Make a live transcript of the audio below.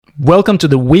Welcome to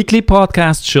the weekly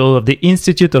podcast show of the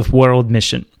Institute of World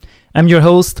Mission. I'm your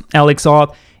host, Alex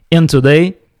Ott, and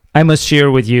today I must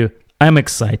share with you, I'm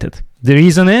excited. The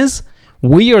reason is,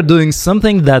 we are doing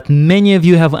something that many of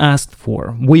you have asked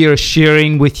for. We are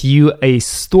sharing with you a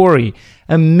story,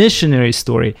 a missionary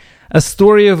story, a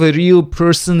story of a real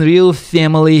person, real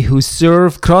family who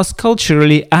serve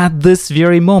cross-culturally at this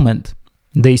very moment.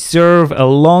 They serve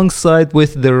alongside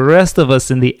with the rest of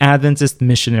us in the Adventist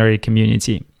missionary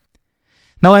community.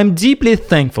 Now, I'm deeply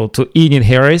thankful to Enid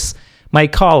Harris, my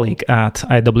colleague at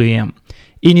IWM.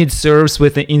 Enid serves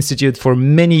with the Institute for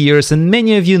many years, and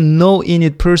many of you know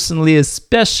Enid personally,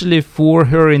 especially for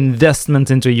her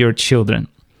investment into your children.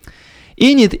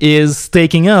 Enid is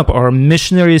taking up our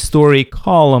missionary story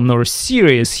column or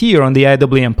series here on the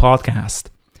IWM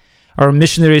podcast. Our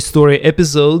missionary story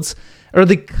episodes are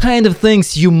the kind of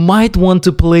things you might want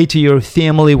to play to your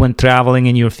family when traveling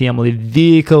in your family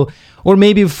vehicle, or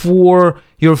maybe for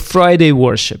your Friday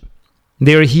worship.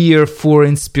 They're here for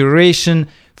inspiration,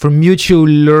 for mutual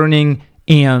learning,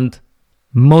 and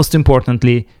most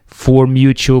importantly, for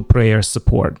mutual prayer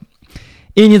support.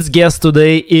 Enid's guest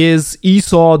today is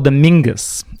Esau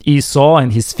Dominguez. Esau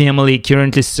and his family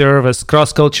currently serve as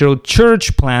cross-cultural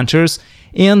church planters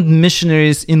and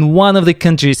missionaries in one of the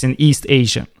countries in East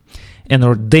Asia. An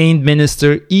ordained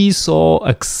minister, Esau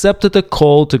accepted a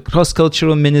call to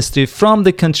cross-cultural ministry from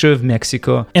the country of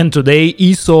Mexico. And today,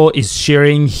 Esau is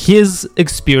sharing his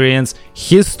experience,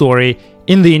 his story,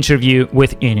 in the interview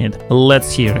with Enid.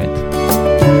 Let's hear it.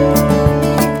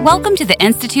 Welcome to the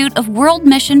Institute of World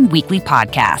Mission Weekly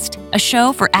Podcast, a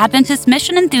show for Adventist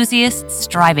mission enthusiasts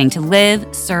striving to live,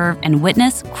 serve, and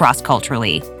witness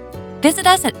cross-culturally. Visit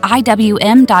us at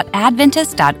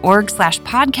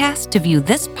iwm.adventist.org/podcast to view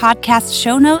this podcast's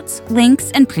show notes,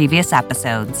 links, and previous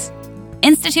episodes.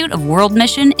 Institute of World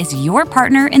Mission is your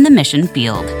partner in the mission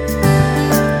field.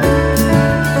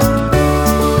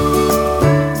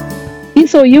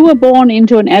 So you were born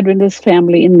into an Adventist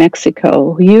family in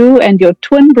Mexico. You and your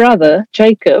twin brother,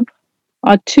 Jacob,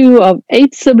 are two of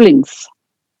 8 siblings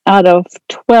out of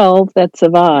 12 that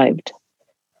survived.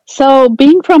 So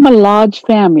being from a large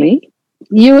family,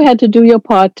 you had to do your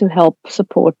part to help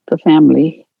support the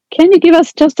family. Can you give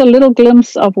us just a little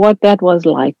glimpse of what that was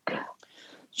like?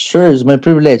 Sure, it's my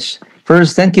privilege.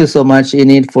 First, thank you so much,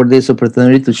 Enid, for this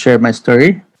opportunity to share my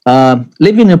story.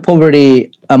 Living in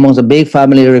poverty amongst a big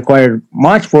family required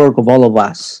much work of all of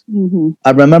us. Mm-hmm.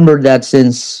 I remember that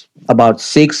since about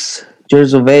 6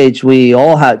 years of age, we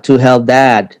all had to help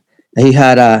Dad. He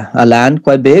had a land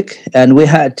quite big, and we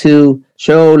had to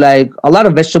show like a lot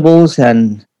of vegetables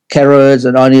and carrots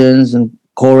and onions and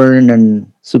corn and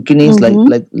zucchinis, mm-hmm.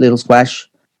 like little squash,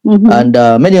 mm-hmm. and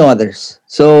many others.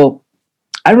 So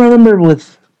I remember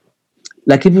with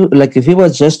if it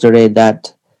was yesterday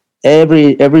that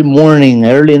every morning,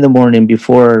 early in the morning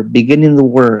before beginning the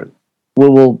work, we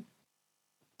will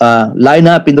line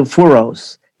up in the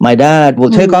furrows. My dad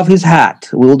will take off his hat.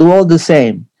 We will do all the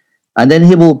same, and then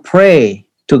he will pray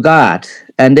to God,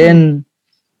 and then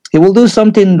he will do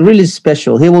something really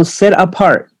special. He will set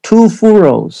apart 2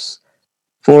 furrows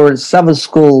for Sabbath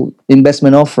school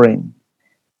investment offering.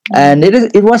 And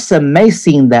it was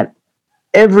amazing that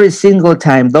every single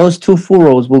time those 2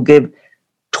 furrows will give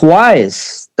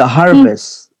twice the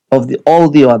harvest of all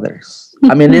the others.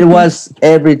 I mean, it was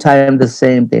every time the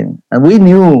same thing. And we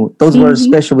knew those were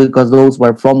special because those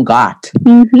were from God.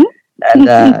 Mm-hmm. And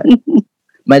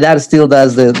my dad still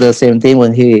does the same thing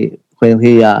when he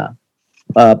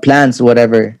plants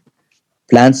whatever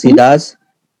plants he does.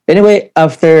 Anyway,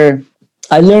 after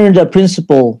I learned the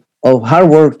principle of hard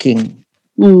working,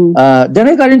 then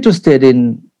I got interested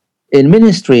in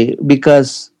ministry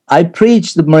because I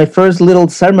preached my first little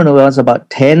sermon when I was about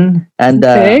 10, and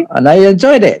I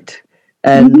enjoyed it.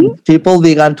 And people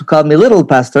began to call me Little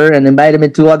Pastor and invited me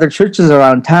to other churches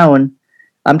around town.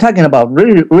 I'm talking about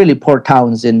really, really poor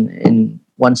towns in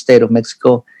one state of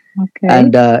Mexico. Okay.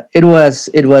 And it was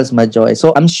my joy.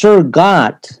 So I'm sure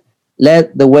God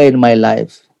led the way in my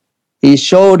life. He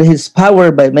showed his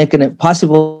power by making it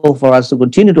possible for us to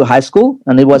continue to high school,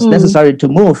 and it was necessary to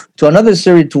move to another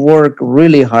city to work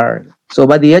really hard. So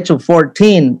by the age of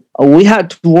 14, we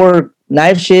had to work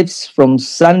night shifts from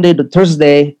Sunday to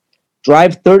Thursday,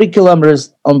 drive 30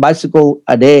 kilometers on bicycle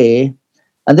a day,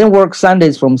 and then work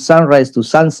Sundays from sunrise to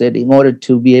sunset in order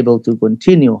to be able to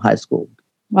continue high school.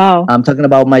 Wow. I'm talking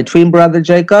about my twin brother,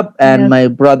 Jacob, and my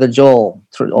brother, Joel,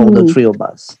 all the 3 of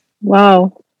us.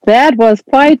 Wow. That was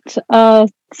quite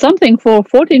something for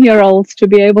 14-year-olds to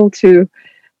be able to,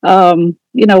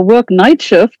 work night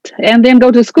shift and then go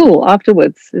to school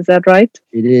afterwards. Is that right?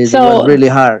 It is. So, it was really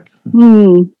hard.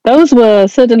 Those were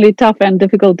certainly tough and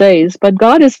difficult days, but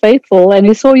God is faithful and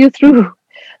He saw you through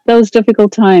those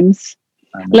difficult times.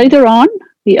 Amen. Later on,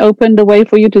 He opened a way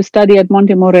for you to study at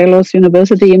Montemorelos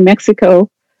University in Mexico,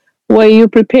 where you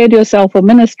prepared yourself for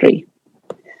ministry.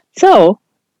 So,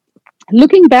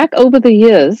 looking back over the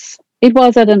years, it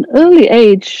was at an early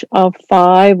age of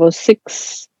 5 or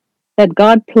 6 that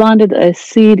God planted a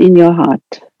seed in your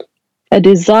heart, a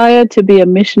desire to be a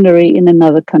missionary in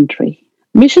another country.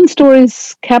 Mission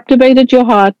stories captivated your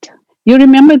heart. You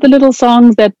remember the little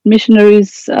songs that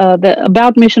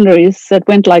about missionaries that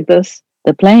went like this.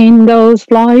 The plane goes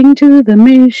flying to the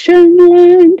mission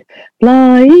land,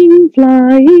 flying,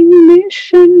 flying,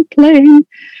 mission plane.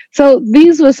 So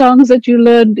these were songs that you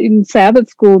learned in Sabbath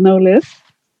school, no less.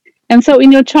 And so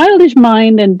in your childish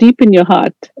mind and deep in your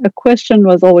heart, a question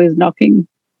was always knocking.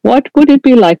 What would it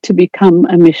be like to become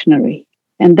a missionary?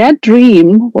 And that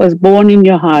dream was born in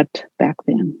your heart back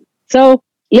then. So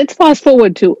let's fast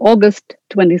forward to August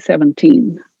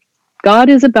 2017. God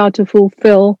is about to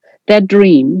fulfill that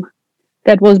dream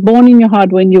that was born in your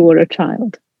heart when you were a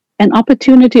child. An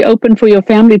opportunity opened for your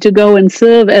family to go and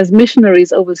serve as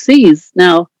missionaries overseas.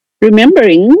 Now,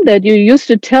 remembering that you used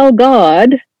to tell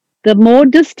God, the more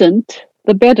distant,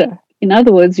 the better. In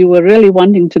other words, you were really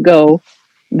wanting to go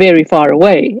very far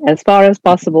away, as far as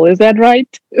possible. Is that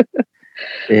right?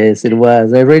 Yes, it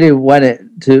was. I really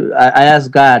wanted to. I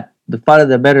asked God, the farther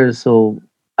the better, so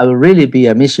I will really be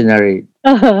a missionary,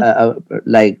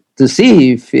 like to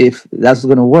see if that's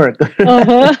going to work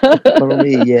for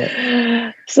me.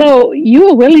 Yeah. So you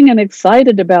were willing and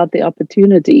excited about the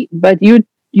opportunity, but you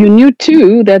knew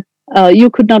too that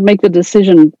you could not make the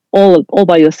decision all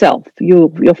by yourself.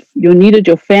 You needed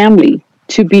your family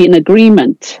to be in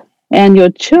agreement, and your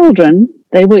children,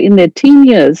 they were in their teen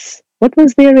years. What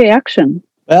was their reaction?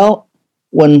 Well,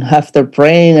 when after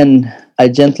praying and I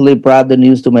gently brought the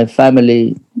news to my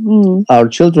family, our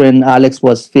children, Alex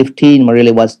was 15,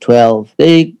 Mariela was 12.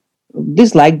 They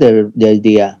disliked the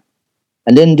idea.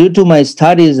 And then due to my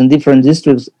studies in different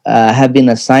districts I have been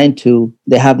assigned to,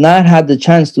 they have not had the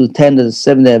chance to attend the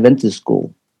Seventh-day Adventist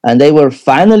school. And they were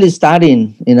finally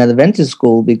studying in Adventist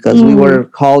school because we were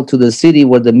called to the city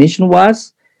where the mission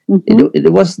was.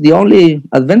 It was the only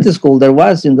Adventist school there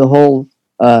was in the whole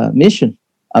mission.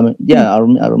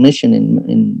 Our mission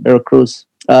in Veracruz.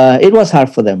 It was hard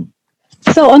for them.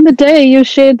 So on the day you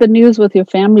shared the news with your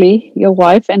family, your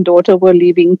wife and daughter were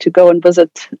leaving to go and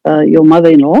visit your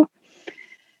mother-in-law.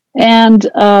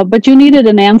 But you needed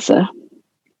an answer.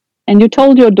 And you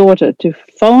told your daughter to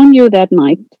phone you that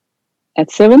night at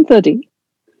 7:30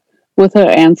 with her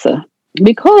answer,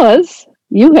 because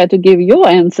you had to give your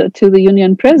answer to the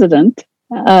union president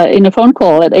in a phone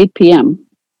call at 8 p.m.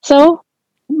 So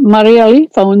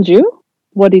Marieli phoned you.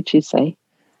 What did she say?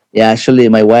 Yeah, actually,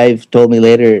 my wife told me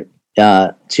later,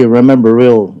 she remembered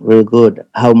real good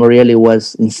how Marieli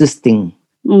was insisting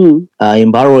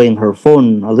in borrowing her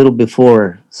phone a little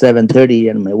before 7:30,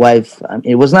 and my wife,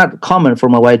 it was not common for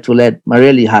my wife to let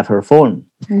Marieli have her phone.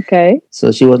 Okay.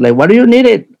 So she was like, "What do you need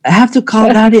it? I have to call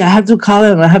Daddy. I have to call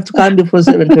him. I have to call him before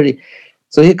 7:30."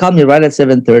 So he called me right at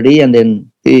 7:30, and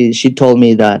then she told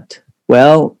me that,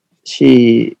 well,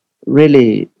 she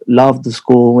really loved the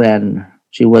school and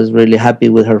she was really happy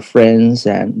with her friends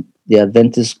and the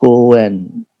Adventist school,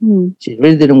 and she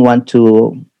really didn't want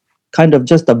to kind of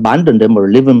just abandon them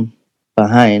or leave them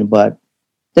behind. But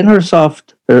then her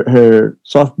soft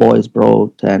voice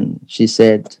broke, and she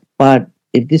said, "But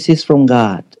if this is from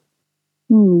God,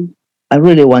 I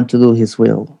really want to do His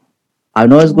will. I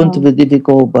know it's going to be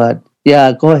difficult, but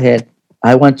yeah, go ahead.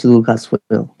 I want to do God's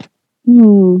will."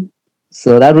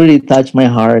 So that really touched my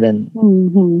heart, and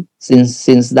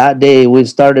since that day, we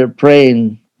started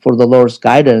praying for the Lord's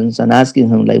guidance and asking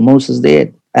Him, like Moses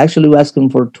did. Actually, we asked Him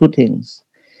for two things.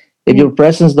 If your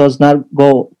presence does not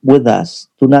go with us,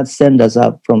 do not send us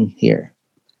up from here.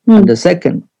 And the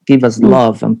second, give us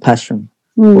love and passion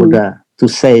to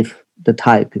save the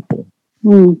Thai people.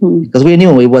 Because we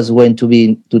knew it was going to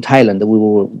be to Thailand that we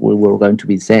were going to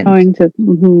be sent.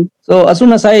 So as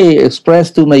soon as I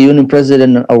expressed to my union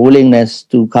president our willingness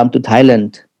to come to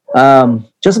Thailand,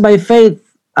 just by faith,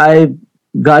 I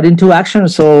got into action.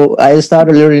 So I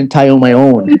started learning Thai on my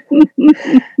own.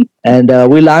 And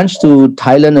we launched to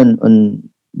Thailand on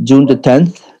June the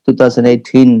 10th,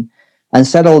 2018, and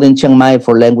settled in Chiang Mai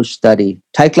for language study.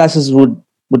 Thai classes would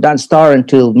not start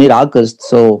until mid-August,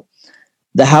 so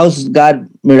the house God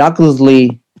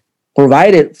miraculously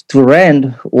provided to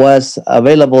rent was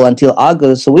available until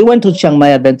August. So we went to Chiang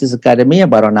Mai Adventist Academy,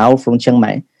 about an hour from Chiang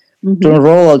Mai, to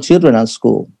enroll our children at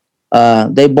school.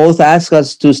 They both asked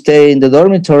us to stay in the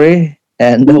dormitory,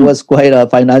 and that was quite a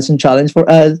financial challenge for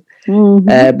us.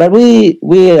 But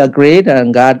we agreed,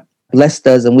 and God blessed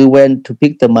us, and we went to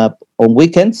pick them up on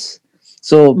weekends.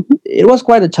 So it was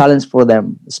quite a challenge for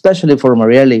them, especially for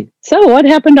Marielle. So what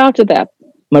happened after that?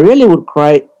 Marielle would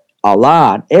cry a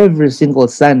lot every single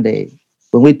Sunday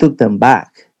when we took them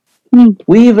back.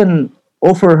 We even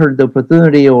offered her the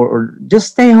opportunity or just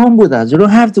stay home with us. You don't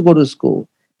have to go to school.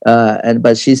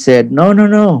 But she said,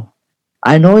 no.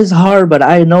 I know it's hard, but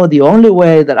I know the only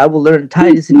way that I will learn Thai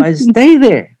is if I stay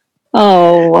there.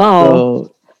 Oh, wow.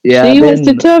 So, yeah, she was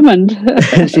determined.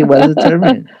 She was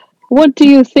determined. What do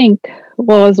you think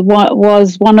was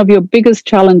one of your biggest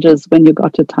challenges when you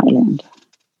got to Thailand?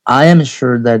 I am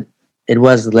sure that it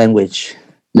was the language.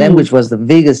 Language was the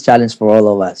biggest challenge for all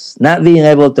of us. Not being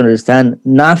able to understand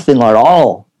nothing at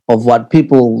all of what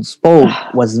people spoke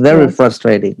was very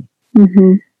frustrating.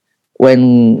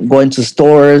 When going to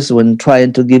stores, when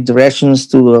trying to give directions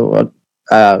to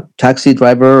a taxi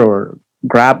driver or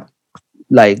Grab,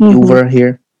 like Uber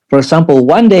here. For example,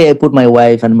 one day I put my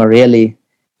wife and Marielle.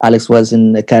 Alex was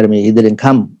in the academy. He didn't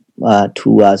come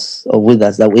to us or with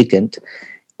us that weekend.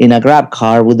 In a Grab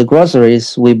car with the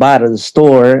groceries we bought at the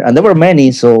store, and there were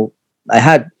many, so I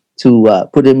had to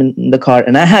put him in the car,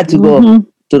 and I had to go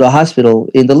to the hospital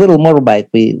in the little motorbike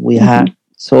we had.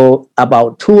 So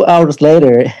about 2 hours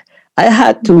later, I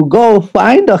had to go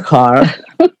find a car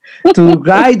to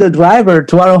guide the driver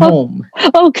to our home.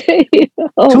 Okay.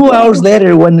 2 hours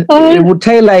later, when it would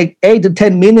take like 8 to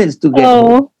 10 minutes to get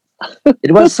home.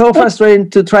 It was so frustrating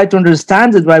to try to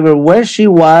understand the driver where she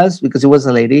was, because it was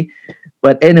a lady.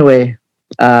 But anyway,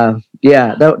 that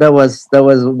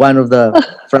was one of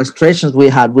the frustrations we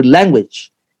had with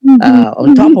language.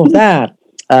 On top of that,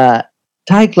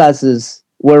 Thai classes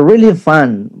were really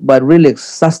fun, but really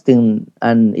exhausting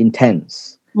and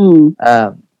intense.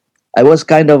 I was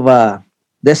kind of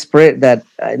desperate that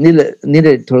I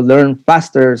needed to learn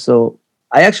faster. So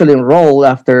I actually enrolled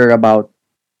after about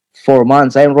 4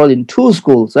 months. I enrolled in 2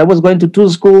 schools. I was going to 2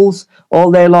 schools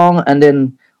all day long, and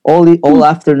then all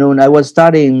afternoon I was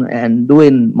studying and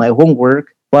doing my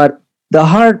homework. But the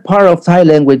hard part of Thai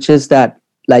language is that,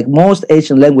 like most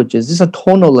Asian languages, it's a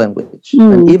tonal language.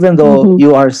 And even though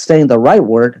you are saying the right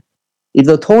word, if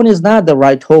the tone is not the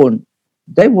right tone,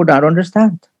 they would not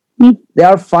understand. There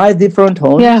are 5 different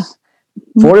tones,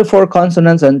 44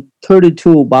 consonants, and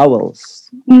 32 vowels.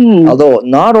 Although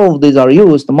not all of these are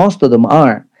used, most of them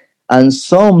are. And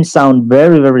some sound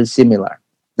very, very similar.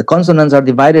 The consonants are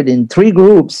divided in 3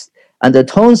 groups, and the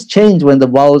tones change when the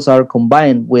vowels are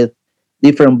combined with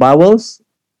different vowels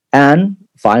and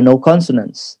final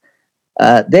consonants.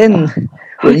 Then,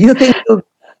 when you think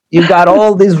you got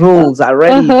all these rules,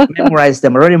 already memorized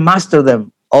them, already mastered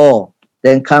them,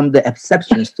 then come the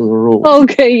exceptions to the rule.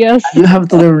 Okay, yes. You have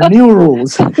to learn new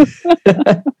rules.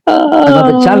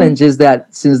 Another challenge is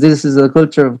that since this is a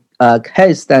culture of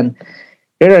caste and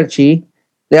hierarchy,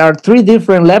 there are 3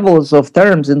 different levels of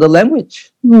terms in the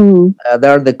language.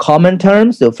 There are the common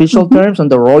terms, the official terms, and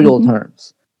the royal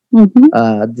terms.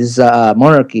 This is a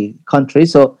monarchy country.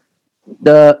 So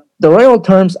the royal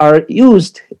terms are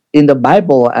used in the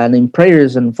Bible and in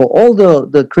prayers and for all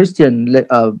the Christian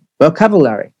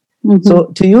vocabulary. So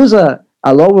to use a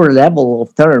lower level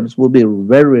of terms will be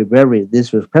very, very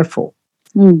disrespectful.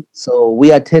 So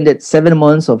we attended 7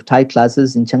 months of Thai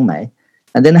classes in Chiang Mai,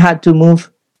 and then had to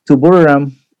move to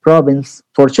Buriram province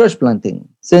for church planting.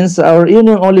 Since our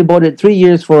union only voted 3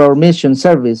 years for our mission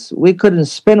service, we couldn't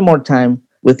spend more time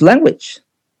with language.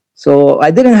 So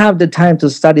I didn't have the time to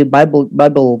study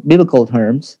biblical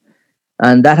terms,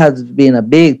 and that has been a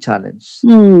big challenge.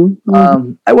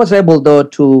 I was able, though,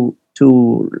 to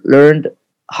learn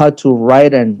how to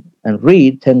write and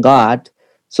read, thank God.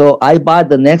 So I bought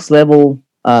the next level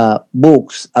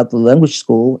books at the language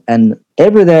school, and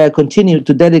every day I continued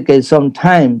to dedicate some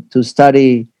time to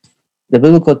study the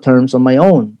biblical terms on my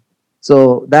own.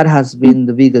 So that has been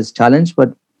the biggest challenge,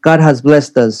 but God has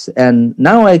blessed us, and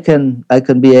now I can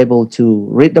be able to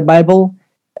read the Bible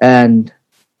and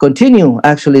continue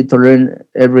actually to learn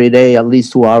every day at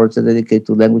least 2 hours to dedicate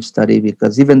to language study,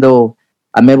 because even though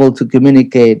I'm able to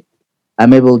communicate,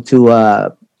 I'm able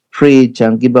to preach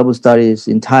and give Bible studies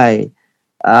in Thai,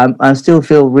 I still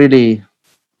feel really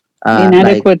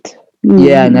inadequate.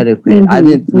 Inadequate. I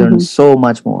need to learn so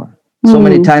much more. So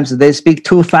many times they speak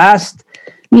too fast,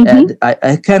 and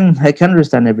I can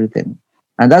understand everything,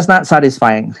 and that's not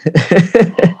satisfying.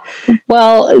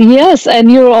 Well, yes,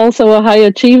 and you're also a high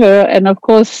achiever, and of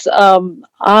course,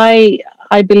 I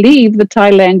believe the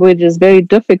Thai language is very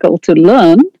difficult to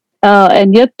learn,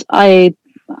 and yet I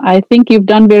I think you've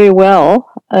done very well.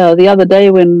 The other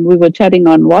day when we were chatting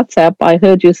on WhatsApp, I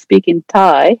heard you speak in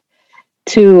Thai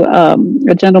to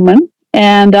a gentleman.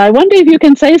 And I wonder if you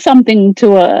can say something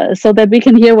to so that we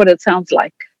can hear what it sounds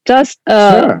like. Just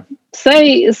Sure.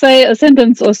 say a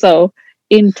sentence or so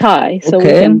in Thai, so we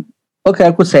Okay. can. Okay,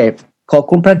 I could say ขอบ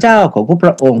คุณพระเจ้าขอบคุณพ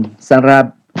ระองค์สำหรับ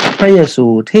พระเยซู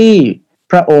ที่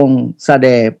พระองค์เส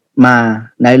ด็จมา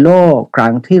ในโลกครั้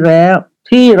งที่แล้ว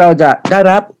ที่เราจะได้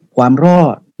รับความรอ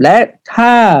ดและถ้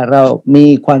าเรามี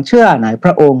ความเชื่อในพร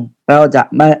ะองค์เราจะ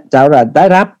ได้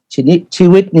รับชี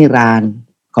วิตนิรันดร์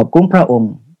ขอบคุณพระอง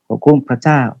ค์ขอบคุณพระเ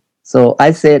จ้า so I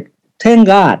said thank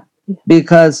God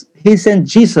because he sent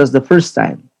Jesus the first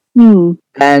time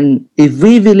and if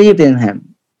we believe in him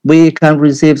we can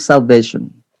receive salvation.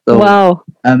 So, Wow.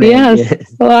 I mean, Yes.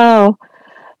 Wow.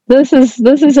 This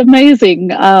is amazing.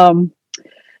 And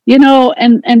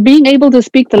being able to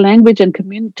speak the language and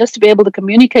just to be able to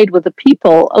communicate with the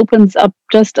people opens up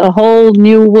just a whole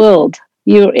new world.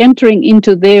 You're entering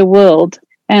into their world.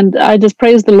 And I just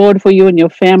praise the Lord for you and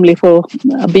your family for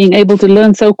being able to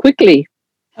learn so quickly.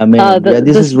 I mean,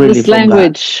 this is really this from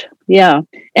language. God. Yeah.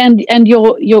 And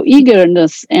your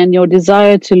eagerness and your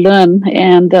desire to learn.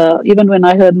 And even when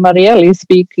I heard Marielle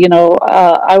speak,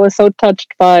 I was so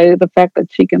touched by the fact that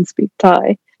she can speak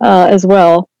Thai as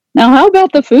well. Now, how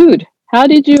about the food? How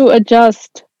did you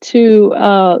adjust to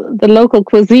the local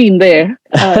cuisine there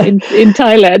in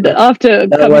Thailand after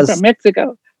coming from Mexico?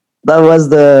 That was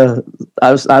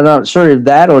I'm not sure if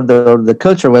that or the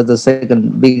culture was the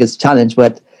second biggest challenge,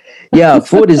 but yeah,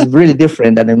 food is really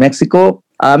different than in Mexico.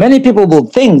 Many people will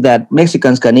think that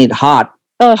Mexicans can eat hot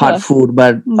food,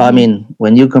 but I mean,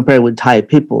 when you compare with Thai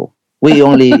people, we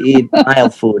only eat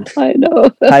mild food. I know.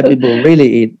 Thai people really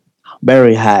eat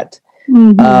very hot.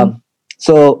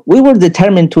 So we were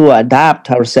determined to adapt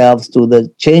ourselves to the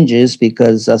changes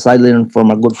because, as I learned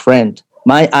from a good friend,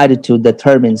 my attitude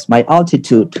determines my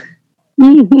altitude. So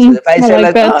if I say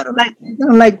I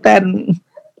don't like that,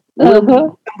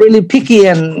 I'm really picky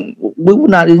and we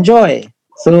would not enjoy.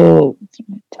 So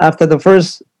after the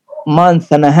first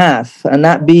month and a half and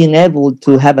not being able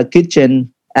to have a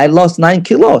kitchen, I lost 9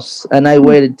 kilos and I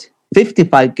weighed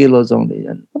 55 kilos only.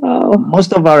 And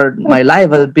most of my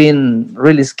life has been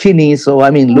really skinny. So,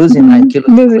 I mean, losing 9 kilos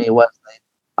for me was like,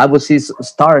 I would see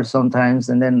stars sometimes.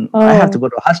 And then I have to go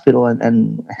to the hospital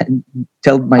and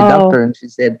tell my doctor. And she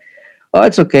said, oh,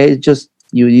 it's okay. It's just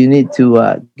you need to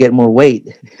get more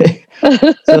weight.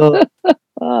 So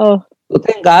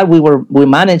thank God we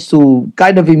managed to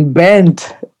kind of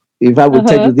invent, if I would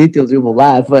tell you details, you will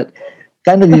laugh, but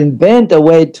kind of invent a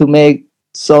way to make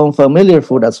some familiar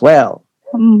food as well.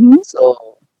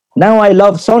 So now I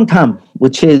love sontam,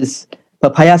 which is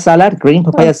papaya salad, green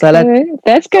papaya salad.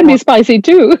 That can be spicy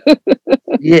too.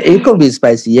 Yeah, it can be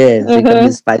spicy. Yes, it can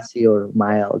be spicy or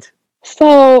mild.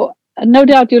 So no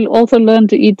doubt you'll also learn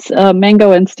to eat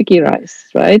mango and sticky rice,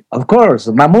 right? Of course,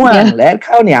 mamuang and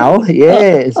khao niao.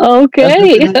 Yes.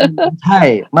 Okay.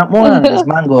 Thai, mamuang is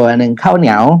mango, and then khao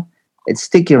niao, it's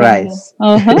sticky rice.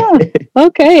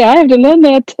 Okay, I have to learn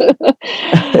that.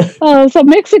 So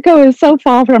Mexico is so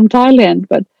far from Thailand,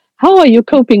 but how are you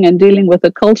coping and dealing with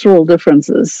the cultural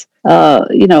differences?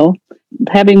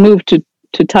 Having moved to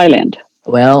Thailand.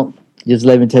 Well, just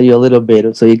let me tell you a little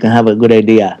bit so you can have a good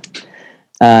idea.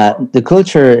 The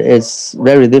culture is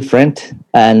very different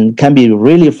and can be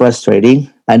really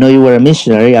frustrating. I know you were a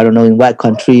missionary. I don't know in what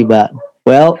country, but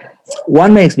well,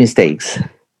 one makes mistakes.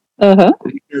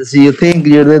 Because you think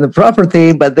you're doing the proper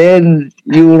thing, but then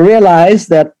you realize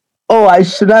that, oh, I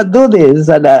should not do this.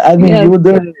 And I mean, you were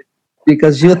doing it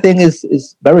because you think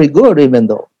is very good, even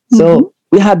though. So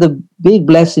we had the big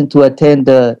blessing to attend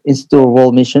the Institute of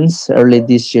World Missions early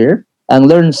this year and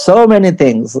learn so many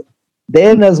things.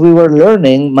 Then, as we were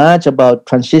learning much about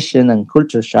transition and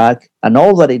culture shock and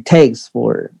all that it takes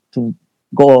to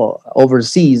go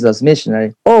overseas as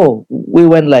missionary, we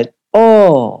went like,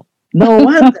 no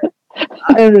wonder.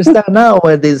 I understand now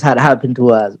why this had happened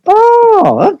to us.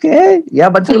 Oh, okay. Yeah,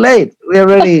 but too late. We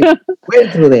already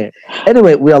went through there.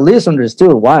 Anyway, we at least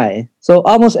understood why. So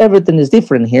almost everything is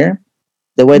different here.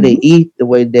 The way they eat,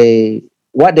 what they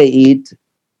eat,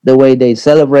 the way they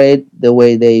celebrate, the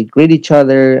way they greet each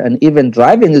other, and even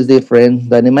driving is different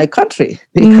than in my country.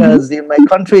 Because in my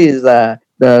country is the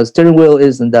steering wheel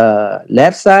is on the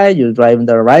left side, you drive on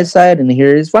the right side, and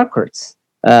here is backwards.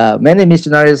 Many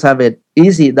missionaries have it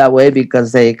easy that way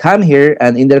because they come here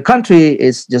and in their country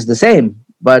it's just the same.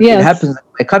 But it happens in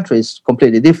my country is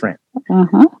completely different.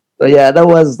 So yeah, that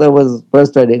was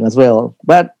frustrating as well.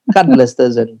 But God blessed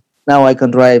us, and now I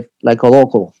can drive like a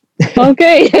local.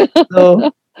 Okay.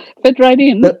 So Fit right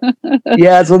in.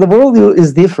 Yeah, so the worldview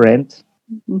is different.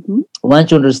 Mhm.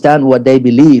 Once you understand what they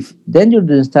believe, then you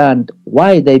understand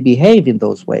why they behave in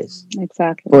those ways.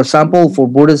 Exactly. For example, for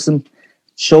Buddhism,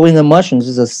 showing emotions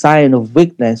is a sign of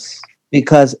weakness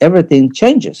because everything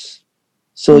changes.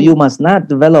 So you must not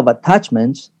develop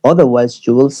attachments, otherwise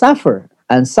you will suffer.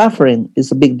 And suffering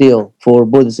is a big deal for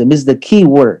Buddhism. It's the key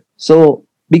word. So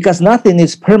because nothing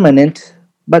is permanent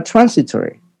but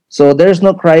transitory. So there's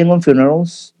no crying on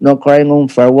funerals, no crying on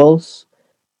farewells.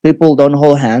 People don't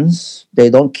hold hands, they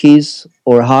don't kiss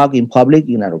or hug in public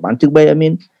in a romantic way. I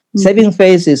mean, saving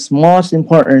face is most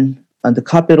important, and the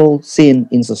capital sin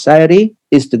in society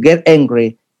is to get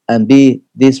angry and be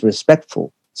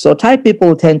disrespectful. So Thai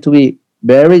people tend to be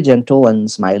very gentle and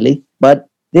smiley, but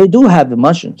they do have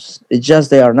emotions. It's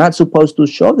just they are not supposed to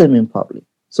show them in public.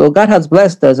 So God has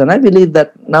blessed us, and I believe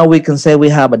that now we can say we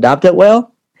have adapted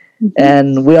well,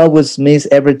 and we always miss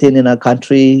everything in our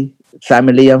country,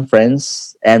 family and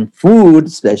friends, and food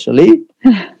especially.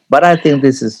 But I think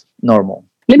this is normal.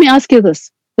 Let me ask you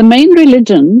this. The main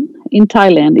religion in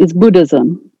Thailand is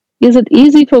Buddhism. Is it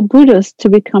easy for Buddhists to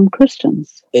become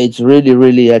Christians? It's really,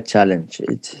 really a challenge.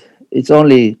 It's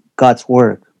only God's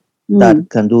work that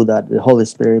can do that, the Holy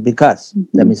Spirit, because,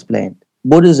 let me explain.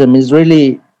 Buddhism is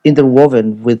really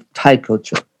interwoven with Thai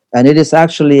culture, and it is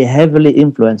actually heavily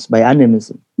influenced by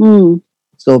animism. Mm.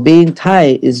 So being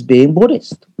Thai is being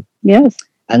Buddhist. Yes.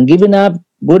 And giving up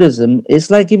Buddhism is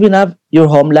like giving up your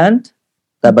homeland,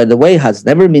 that, by the way, has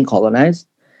never been colonized,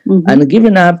 and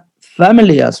giving up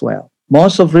family as well.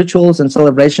 Most of rituals and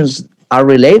celebrations are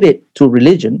related to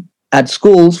religion. At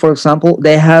schools, for example,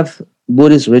 they have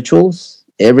Buddhist rituals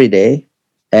every day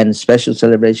and special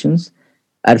celebrations.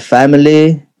 At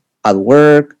family, at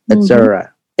work,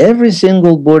 etc. Every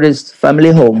single Buddhist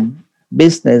family home,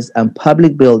 business, and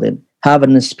public building have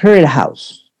a spirit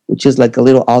house, which is like a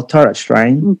little altar, a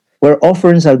shrine, where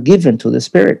offerings are given to the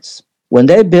spirits. When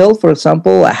they build, for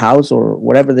example, a house or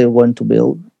whatever they want to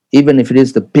build, even if it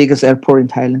is the biggest airport in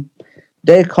Thailand,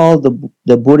 they call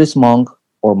the Buddhist monk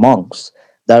or monks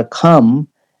that come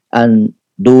and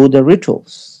do the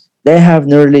rituals. They have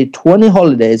nearly 20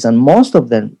 holidays, and most of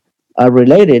them are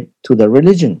related to the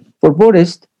religion. For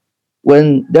Buddhists,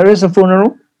 when there is a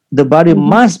funeral, the body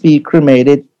must be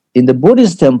cremated in the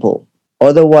Buddhist temple.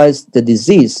 Otherwise, the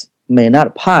disease may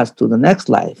not pass to the next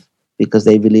life because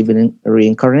they believe in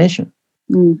reincarnation.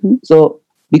 So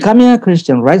becoming a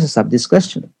Christian raises up this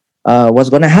question. What's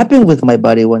going to happen with my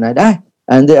body when I die?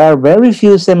 And there are very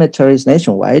few cemeteries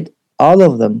nationwide. All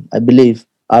of them, I believe,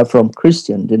 are from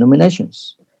Christian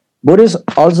denominations. Buddhists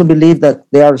also believe that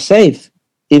they are safe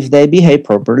if they behave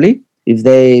properly, if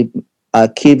they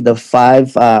keep the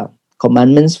 5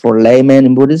 commandments for laymen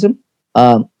in Buddhism,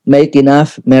 make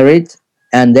enough merit,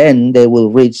 and then they will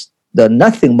reach the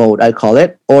nothing mode, I call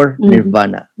it, or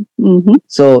nirvana.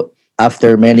 So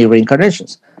after many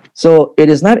reincarnations. So it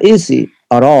is not easy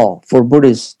at all for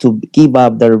Buddhists to give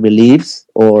up their beliefs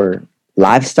or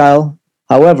lifestyle.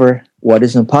 However, what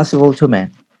is impossible to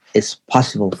man is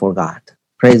possible for God.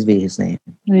 Praise be His name.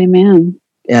 Amen.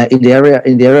 In the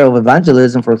area of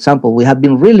evangelism, for example, we have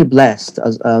been really blessed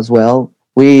as well.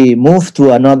 We moved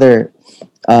to another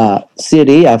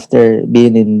city after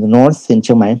being in the north in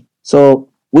Chiang Mai. So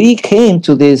we came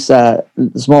to this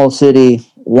small city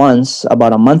once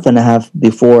about a month and a half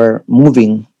before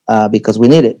moving because we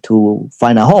needed to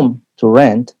find a home to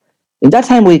rent. In that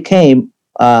time we came,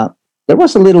 there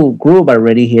was a little group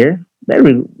already here,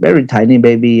 very, very tiny,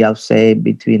 maybe I'll say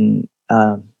between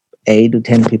 8 to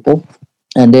 10 people.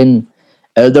 And then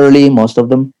elderly, most of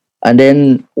them. And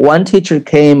then one teacher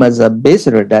came as a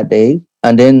visitor that day,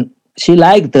 and then she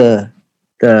liked the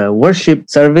worship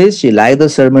service. She liked the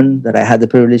sermon that I had the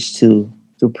privilege to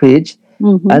preach.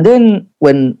 And then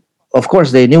when, of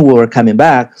course, they knew we were coming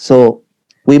back, so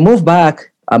we moved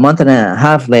back a month and a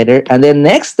half later. And then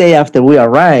next day after we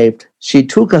arrived, she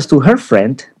took us to her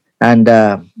friend and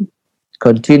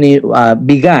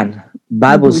began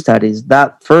Bible studies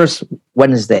that first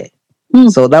Wednesday.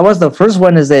 So that was the first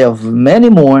Wednesday of many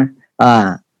more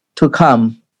to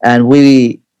come, and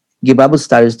we give Bible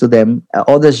studies to them.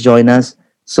 Others join us.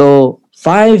 So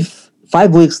five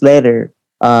weeks later,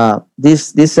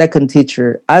 this second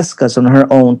teacher asked us on her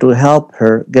own to help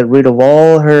her get rid of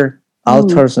all her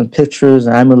altars and pictures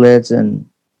and amulets and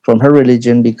from her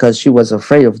religion because she was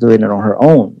afraid of doing it on her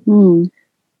own.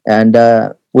 And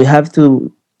we have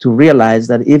to realize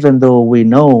that even though we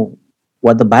know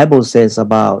what the Bible says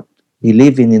about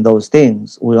believing in those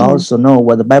things, we also know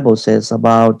what the Bible says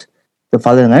about the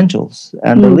fallen angels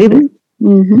and the leader.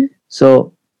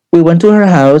 So we went to her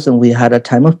house and we had a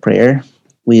time of prayer.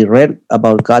 we read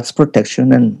about God's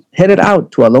protection and headed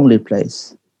out to a lonely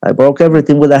place. I broke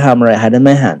everything with a hammer I had in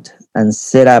my hand and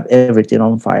set up everything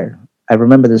on fire. I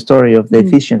remember the story of the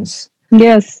Ephesians.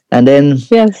 Yes. And then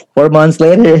Yes. 4 months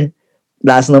later,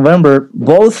 last November,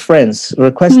 both friends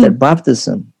requested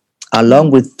baptism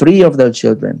along with 3 of their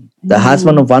children. The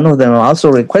husband of one of them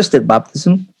also requested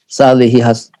baptism. Sadly, he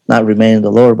has not remained in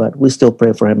the Lord, but we still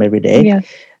pray for him every day. Yes.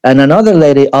 And another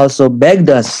lady also begged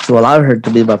us to allow her to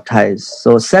be baptized.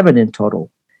 So 7 in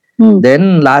total.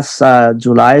 Then last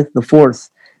July the 4th,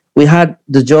 we had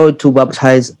the joy to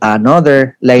baptize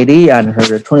another lady and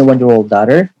her 21-year-old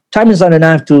daughter. Time is not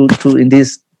enough to in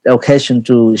this occasion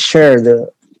to share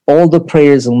all the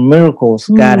prayers and miracles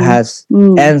God has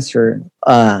answered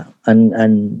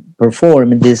and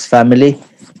performed in this family.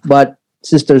 But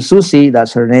Sister Susie,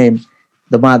 that's her name,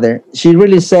 the mother, she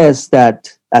really says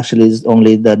that, actually is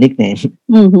only the nickname.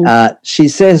 She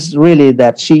says really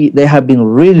that they have been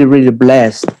really, really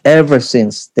blessed ever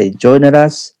since they joined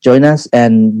us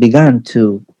and began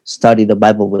to study the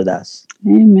Bible with us.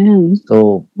 Amen.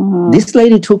 So this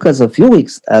lady took us a few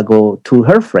weeks ago to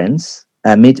her friends,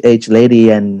 a mid-aged lady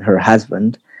and her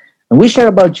husband, and we shared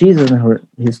about Jesus and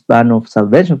his plan of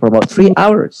salvation for about 3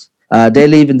 hours. They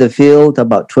live in the field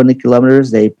about 20 kilometers.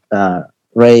 They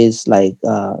raise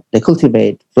they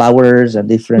cultivate flowers and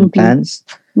different plants.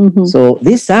 So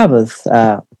this Sabbath,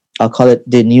 I'll call it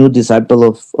the new disciple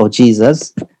of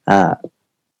Jesus,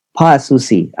 Pa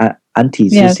Susie, Auntie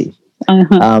Susie,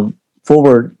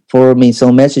 forward for me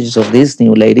some messages of this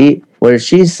new lady where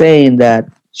she's saying that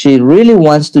she really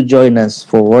wants to join us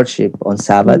for worship on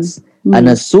Sabbaths. And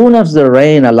as soon as the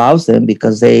rain allows them,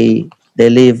 because they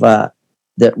live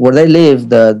where they live,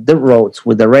 the roads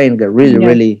with the rain get really,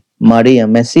 really muddy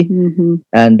and messy,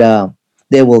 and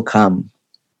they will come.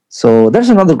 So there's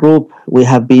another group we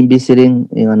have been visiting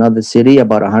in another city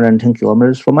about 110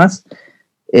 kilometers from us.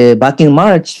 Back in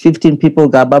March, 15 people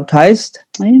got baptized.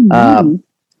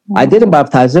 I didn't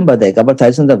baptize them, but they got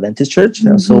baptized in the Adventist church.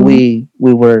 So we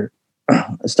were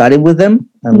studying with them,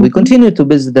 and we continue to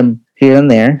visit them here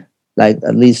and there, like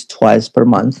at least twice per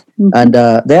month. And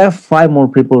there are 5 more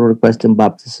people requesting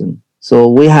baptism. So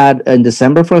we had in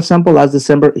December, for example, last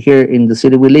December here in the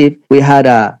city we live, we had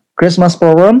a Christmas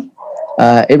program.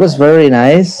 It was very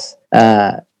nice.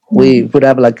 We put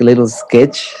up like a little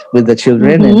sketch with the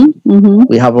children, and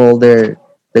we have all the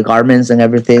garments and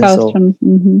everything. Custom.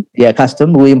 So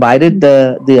custom. We invited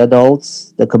the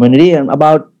adults, the community, and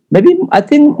about maybe I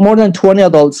think more than 20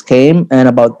 adults came and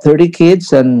about 30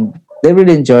 kids, and they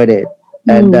really enjoyed it.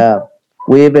 And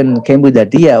we even came with the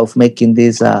idea of making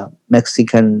this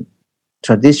Mexican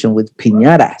tradition with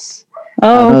piñatas.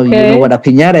 Oh, okay. You know what a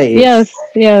piñata is?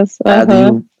 Yes.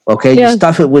 You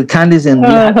stuff it with candies and you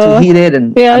have to heat it.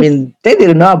 And I mean, they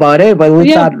didn't know about it, but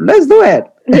we thought, let's do it.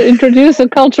 Introduce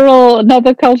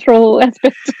another cultural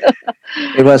aspect.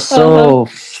 It was so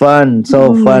fun,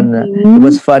 fun. It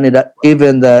was funny that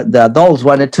even the adults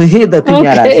wanted to hit the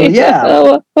piñata. Okay.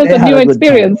 So it was a new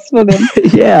experience for them.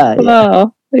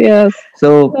 Wow. Yes.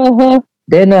 So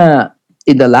then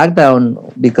in the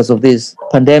lockdown, because of this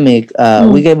pandemic,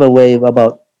 we gave away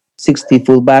about 60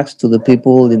 food bags to the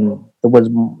people that was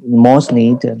most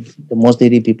need and the most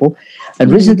needy people.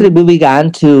 And recently we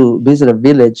began to visit a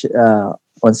village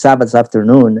on Sabbath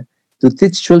afternoon to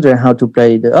teach children how to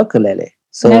play the ukulele.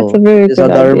 So there's a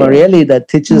daughter Marieli that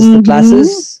teaches the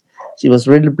classes. She was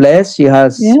really blessed. She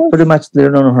has pretty much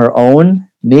learned on her own.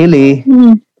 Neely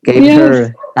gave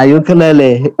her a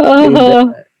ukulele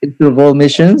into World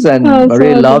Missions, and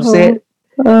Marie loves it.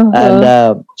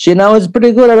 And she now is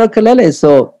pretty good at ukulele.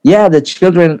 So the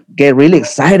children get really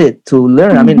excited to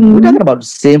learn. I mean, we're talking about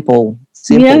simple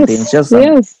things, just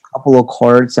a couple of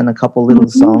chords and a couple little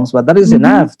songs, but that is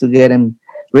enough to get them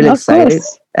really excited.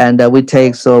 Course. And we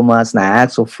take some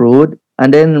snacks or fruit.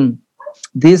 And then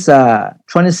this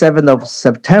 27th of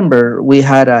September, we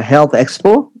had a health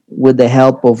expo with the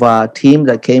help of a team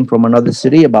that came from another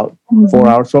city about 4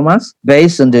 hours from us,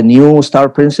 based on the new STAR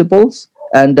principles.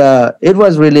 And it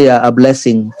was really a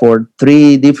blessing for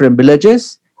 3 different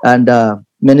villages. And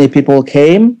many people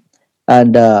came.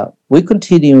 And we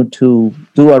continue to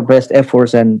do our best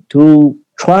efforts and to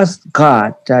trust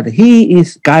God that He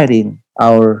is guiding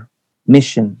our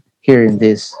mission here in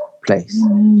this place.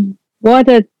 What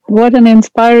an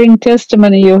inspiring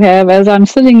testimony you have. As I'm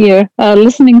sitting here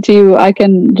listening to you, I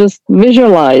can just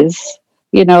visualize,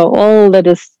 all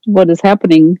what is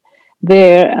happening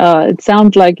there. It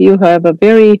sounds like you have a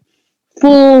very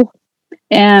full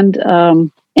and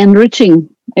enriching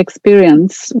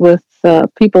experience with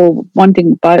people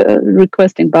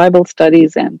requesting Bible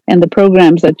studies and the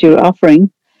programs that you're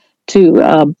offering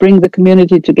to bring the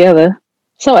community together.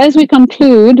 So as we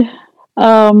conclude,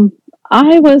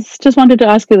 I just wanted to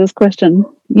ask you this question.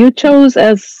 You chose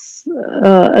as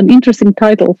an interesting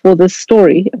title for this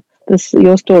story,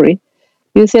 your story.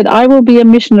 You said, "I will be a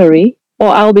missionary or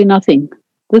I'll be nothing."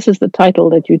 This is the title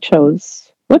that you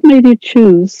chose. What made you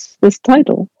choose this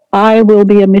title? "I will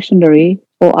be a missionary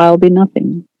or I'll be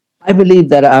nothing." I believe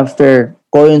that after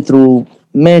going through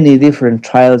many different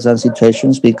trials and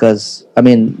situations, because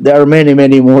there are many,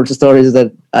 many more stories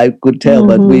that I could tell,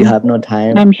 but we have no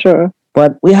time. I'm sure.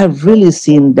 But we have really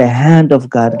seen the hand of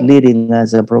God leading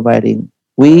us and providing.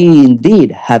 We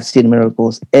indeed have seen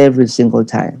miracles every single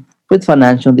time, with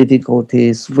financial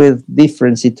difficulties, with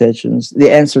different situations, the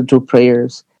answer to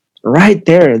prayers. Right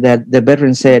there, that the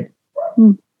veteran said,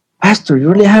 "Pastor, you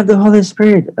really have the Holy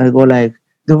Spirit." I go like,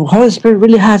 "The Holy Spirit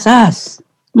really has us."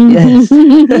 Yes.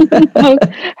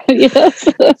 Yes.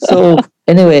 So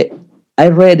anyway, I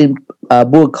read in a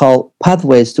book called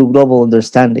Pathways to Global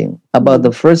Understanding about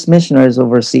the first missionaries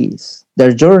overseas.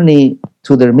 Their journey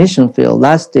to their mission field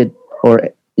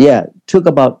took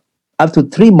about up to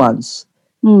 3 months,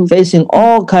 facing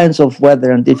all kinds of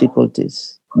weather and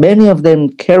difficulties. Many of them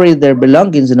carried their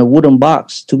belongings in a wooden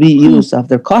box to be used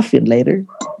after coffin later.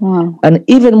 Wow. And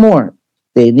even more,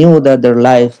 they knew that their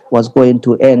life was going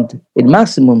to end in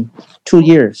maximum 2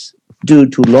 years due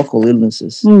to local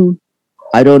illnesses.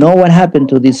 I don't know what happened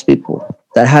to these people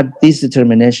that had this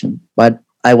determination, but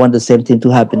I want the same thing to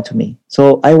happen to me.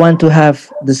 So I want to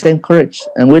have the same courage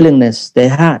and willingness they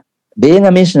had. Being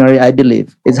a missionary, I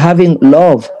believe, is having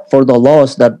love for the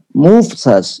lost that moves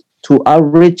us to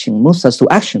outreaching, moves us to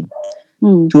action,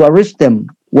 to outreach them,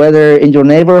 whether in your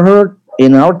neighborhood,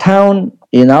 in our town,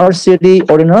 in our city,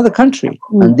 or in another country.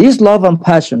 And this love and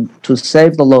passion to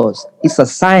save the lost is a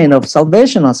sign of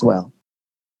salvation as well,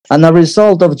 and a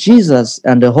result of Jesus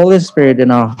and the Holy Spirit in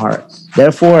our hearts.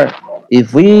 Therefore,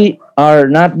 if we are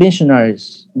not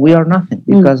missionaries, we are nothing,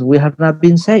 because we have not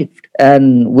been saved.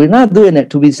 And we're not doing it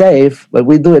to be saved, but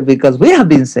we do it because we have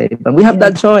been saved and we have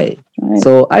that joy. Right.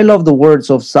 So I love the words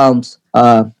of Psalms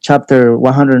chapter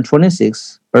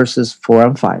 126, verses 4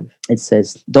 and 5. It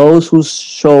says, "Those who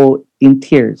sow in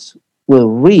tears will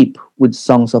reap with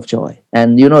songs of joy."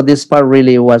 And this part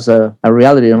really was a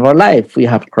reality in our life. We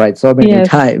have cried so many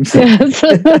times. Yes.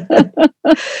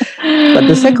 But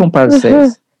the second part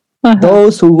says,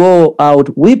 "Those who go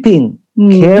out weeping,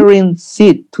 carrying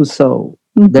seed to sow."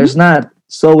 There's not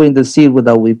sowing the seed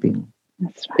without weeping.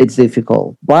 That's right. It's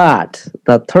difficult. But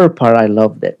the third part, I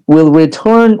loved it. "Will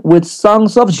return with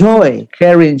songs of joy,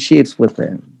 carrying sheaves with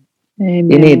them."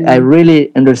 Amen. In it, I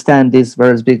really understand this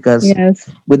verse because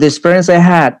with the experience I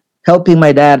had helping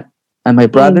my dad and my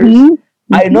brothers,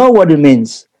 I know what it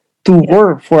means to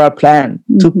work for a plant,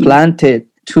 to plant it,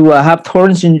 to have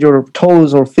thorns in your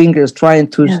toes or fingers trying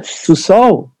to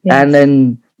sow. And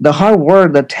then the hard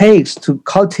work that takes to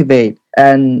cultivate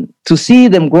and to see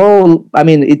them grow.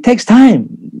 It takes time.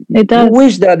 It does. You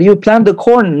wish that you plant the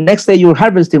corn, next day you're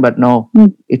harvesting, but no,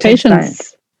 it takes time.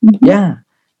 Yeah.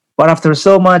 But after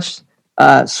so much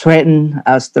sweating,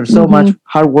 after so much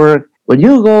hard work, when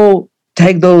you go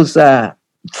take those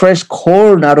fresh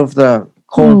corn out of the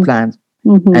corn plant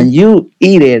and you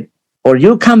eat it, or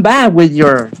you come back with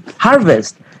your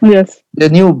harvest, the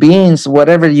new beans,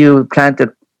 whatever you planted,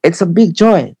 it's a big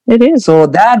joy. It is. So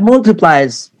that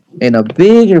multiplies in a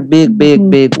big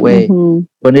way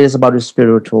when it is about the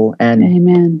spiritual. And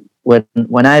Amen.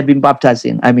 When I've been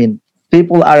baptizing,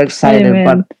 people are excited, Amen.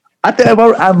 but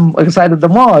I'm excited the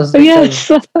most.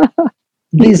 Yes.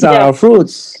 These are our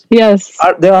fruits. Yes.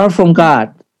 They are from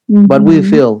God, but we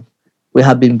feel we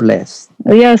have been blessed.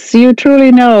 Yes, you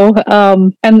truly know.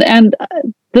 And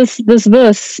this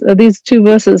verse, these two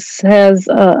verses, has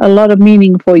a lot of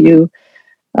meaning for you.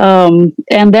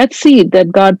 And that seed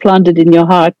that God planted in your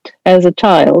heart as a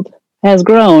child has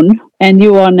grown, and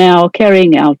you are now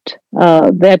carrying out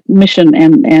that mission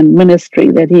and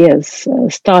ministry that He has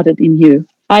started in you.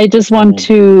 I just want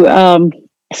to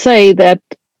say that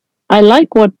I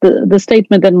like what the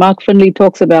statement that Mark Finley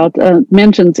talks about,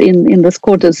 mentions in this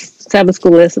quarter's Sabbath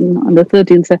school lesson on the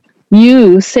 13th.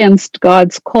 You sensed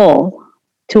God's call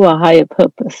to a higher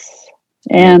purpose.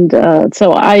 And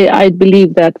so I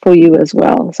believe that for you as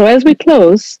well. So as we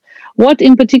close, what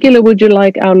in particular would you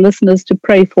like our listeners to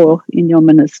pray for in your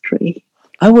ministry?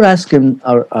 I would ask him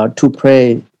to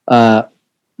pray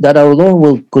that our Lord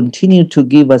will continue to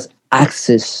give us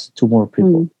access to more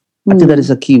people. I think that is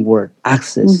a key word,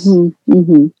 access.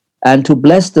 And to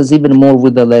bless us even more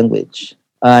with the language.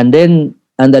 And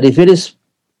that if it is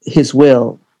His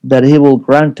will, that He will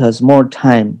grant us more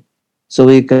time so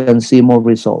we can see more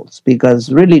results. Because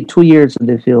really 2 years in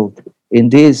the field in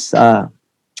this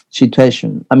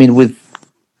situation, I mean, with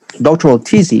doctoral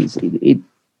theses,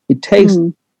 it takes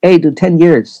 8 to 10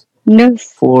 years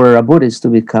Yes. for a Buddhist to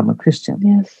become a Christian.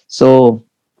 Yes. So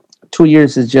 2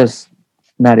 years is just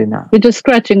not enough. We're just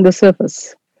scratching the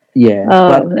surface, Yeah.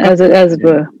 as it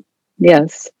were.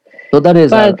 Yes. So that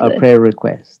is our But- prayer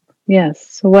request.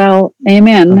 Yes. Well,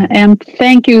 amen. And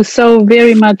thank you so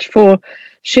very much for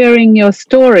sharing your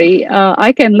story.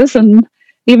 I can listen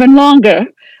even longer,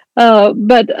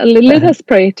 but let us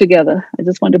pray together. I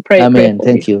just want to pray. Amen.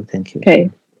 Thank you. Thank you. Okay.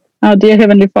 Our dear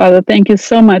Heavenly Father, thank you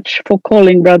so much for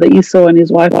calling Brother Esau and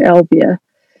his wife Elvia,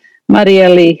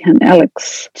 Marielle and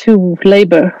Alex to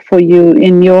labor for you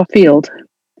in your field,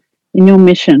 in your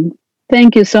mission.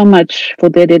 Thank you so much for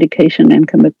their dedication and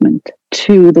commitment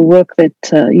to the work that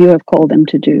you have called them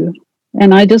to do.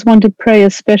 And I just want to pray a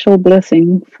special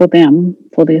blessing for them,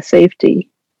 for their safety,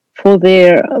 for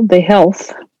their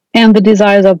health, and the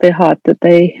desires of their heart that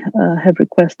they have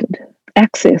requested.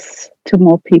 Access to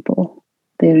more people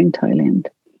there in Thailand.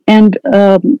 And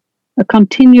a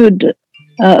continued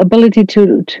ability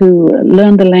to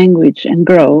learn the language and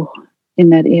grow in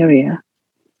that area.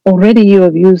 Already you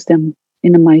have used them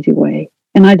in a mighty way.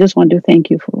 And I just want to thank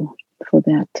you for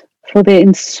that, for their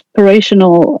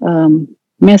inspirational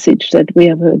message that we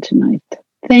have heard tonight.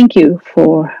 Thank you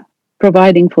for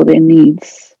providing for their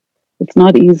needs. It's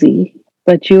not easy,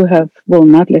 but you will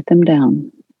not let them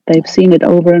down. They've seen it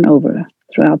over and over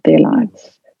throughout their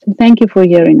lives. So thank you for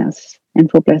hearing us and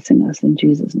for blessing us. In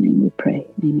Jesus' name we pray.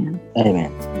 Amen.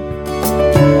 Amen.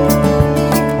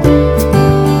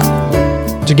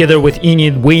 Together with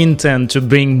Enid, we intend to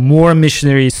bring more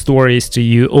missionary stories to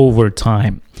you over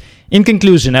time. In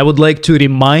conclusion, I would like to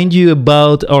remind you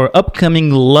about our upcoming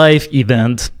live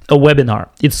event, a webinar.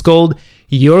 It's called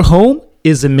Your Home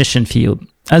is a Mission Field.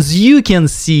 As you can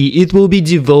see, it will be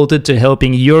devoted to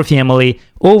helping your family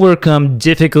overcome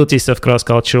difficulties of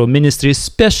cross-cultural ministry,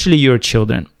 especially your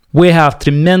children. We have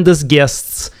tremendous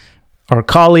guests. Our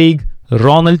colleague,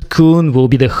 Ronald Kuhn, will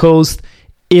be the host.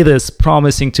 It is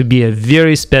promising to be a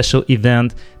very special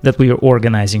event that we are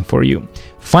organizing for you.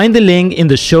 Find the link in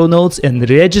the show notes and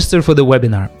register for the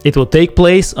webinar. It will take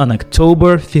place on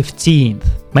October 15th.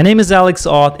 My name is Alex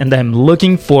Ott, and I'm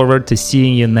looking forward to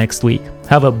seeing you next week.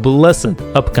 Have a blessed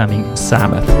upcoming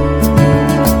Sabbath.